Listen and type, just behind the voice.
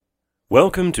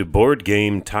Welcome to Board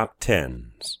Game Top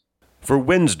Tens. For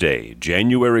Wednesday,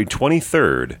 January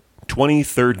 23rd,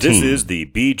 2013. This is the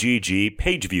BGG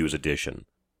Page Views edition,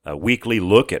 a weekly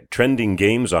look at trending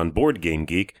games on Board Game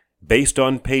Geek based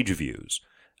on page views.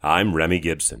 I'm Remy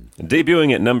Gibson.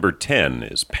 Debuting at number 10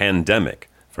 is Pandemic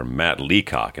from Matt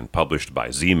Leacock and published by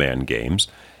Z-Man Games.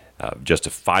 Just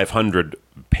 500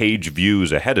 page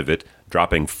views ahead of it,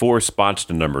 dropping 4 spots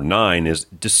to number 9, is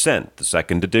Descent, the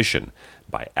second edition,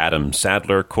 by Adam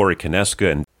Sadler, Corey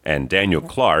Kineska, and Daniel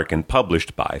Clark, and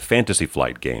published by Fantasy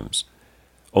Flight Games.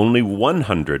 Only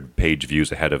 100 page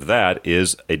views ahead of that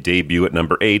is a debut at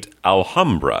number 8,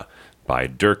 Alhambra, by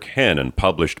Dirk Henn, and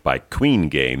published by Queen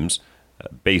Games,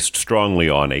 based strongly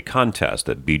on a contest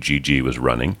that BGG was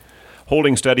running.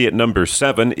 Holding steady at number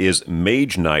 7 is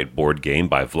Mage Knight board game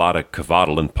by Vlaada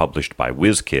Chvátil and published by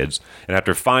WizKids. And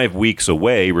after 5 weeks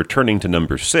away, returning to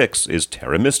number 6 is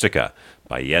Terra Mystica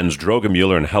by Jens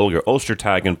Drogemuller and Helge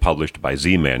Ostertag and published by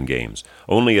Z-Man Games.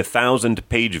 Only 1,000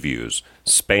 page views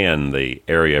span the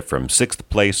area from 6th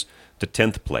place to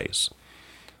 10th place.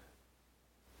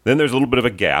 Then there's a little bit of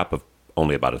a gap of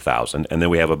only about 1,000, and then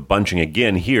we have a bunching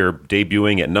again here,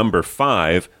 debuting at number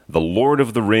 5, The Lord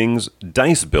of the Rings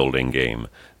Dice Building Game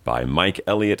by Mike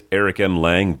Elliott, Eric M.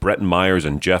 Lang, Brett Myers,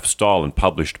 and Jeff Stahl, and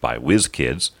published by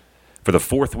WizKids. For the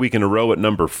 4th week in a row at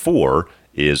number 4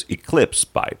 is Eclipse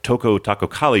by Toko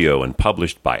Takokallio and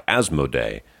published by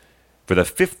Asmodee. For the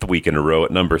 5th week in a row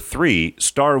at number 3,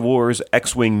 Star Wars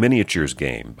X-Wing Miniatures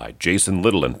Game by Jason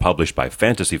Little and published by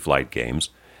Fantasy Flight Games.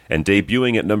 And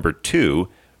debuting at number 2,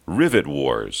 Rivet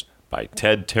Wars by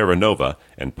Ted Terranova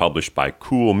and published by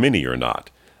Cool Mini or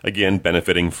Not, again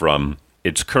benefiting from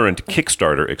its current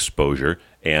Kickstarter exposure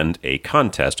and a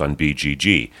contest on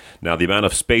BGG. Now, the amount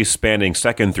of space spanning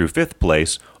 2nd through 5th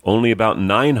place, only about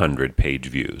 900 page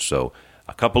views, so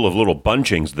a couple of little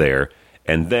bunchings there,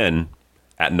 and then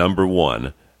at number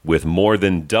 1, with more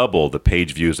than double the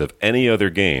page views of any other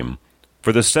game,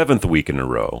 for the 7th week in a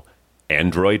row,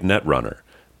 Android Netrunner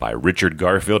by Richard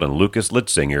Garfield and Lucas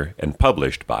Litzinger, and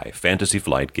published by Fantasy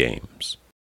Flight Games.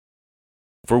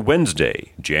 For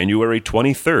Wednesday, January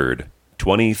 23rd,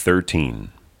 2013.